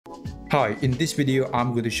Hi, in this video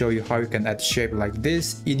I'm going to show you how you can add shape like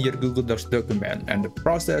this in your Google Docs document, and the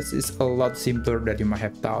process is a lot simpler than you might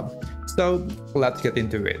have thought. So let's get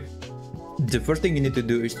into it. The first thing you need to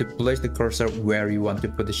do is to place the cursor where you want to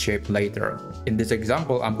put the shape later. In this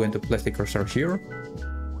example, I'm going to place the cursor here,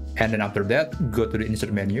 and then after that go to the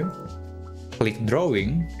insert menu, click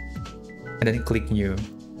drawing, and then click new.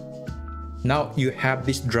 Now you have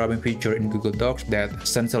this drawing feature in Google Docs that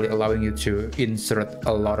essentially allowing you to insert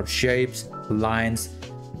a lot of shapes, lines,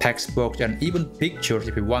 text box, and even pictures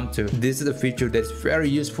if you want to. This is a feature that's very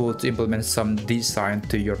useful to implement some design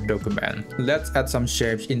to your document. Let's add some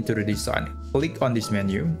shapes into the design. Click on this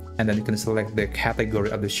menu, and then you can select the category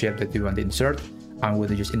of the shape that you want to insert. I'm going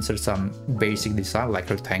to just insert some basic design like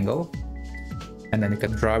rectangle, and then you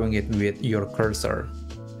can drawing it with your cursor.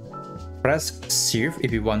 Press Shift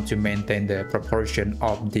if you want to maintain the proportion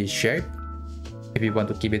of the shape. If you want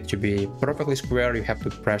to keep it to be perfectly square, you have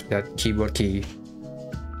to press that keyboard key.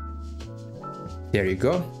 There you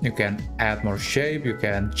go. You can add more shape, you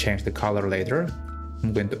can change the color later.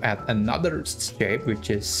 I'm going to add another shape,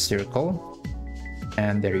 which is circle.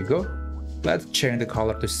 And there you go. Let's change the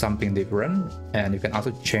color to something different. And you can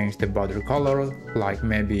also change the border color, like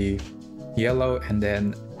maybe yellow, and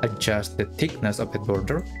then adjust the thickness of the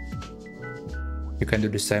border. You can do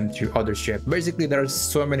the same to other shapes. Basically, there are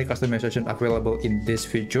so many customizations available in this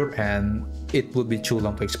feature, and it would be too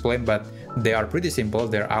long to explain, but they are pretty simple.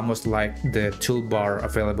 They're almost like the toolbar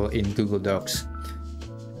available in Google Docs.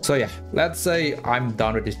 So yeah, let's say I'm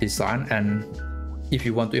done with this design, and if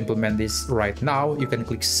you want to implement this right now, you can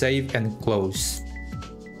click Save and Close.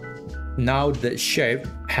 Now the shape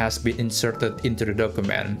has been inserted into the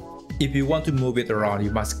document. If you want to move it around,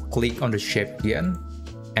 you must click on the shape again,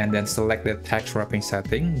 and then select the text wrapping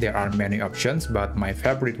setting. There are many options, but my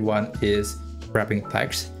favorite one is wrapping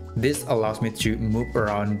text. This allows me to move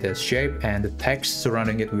around the shape, and the text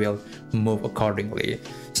surrounding it will move accordingly.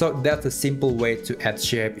 So that's a simple way to add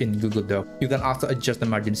shape in Google Docs. You can also adjust the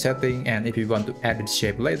margin setting, and if you want to edit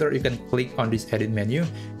shape later, you can click on this edit menu,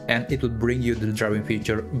 and it will bring you the drawing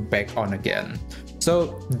feature back on again.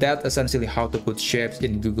 So that's essentially how to put shapes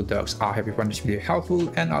in Google Docs. I hope you found this video helpful,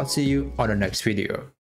 and I'll see you on the next video.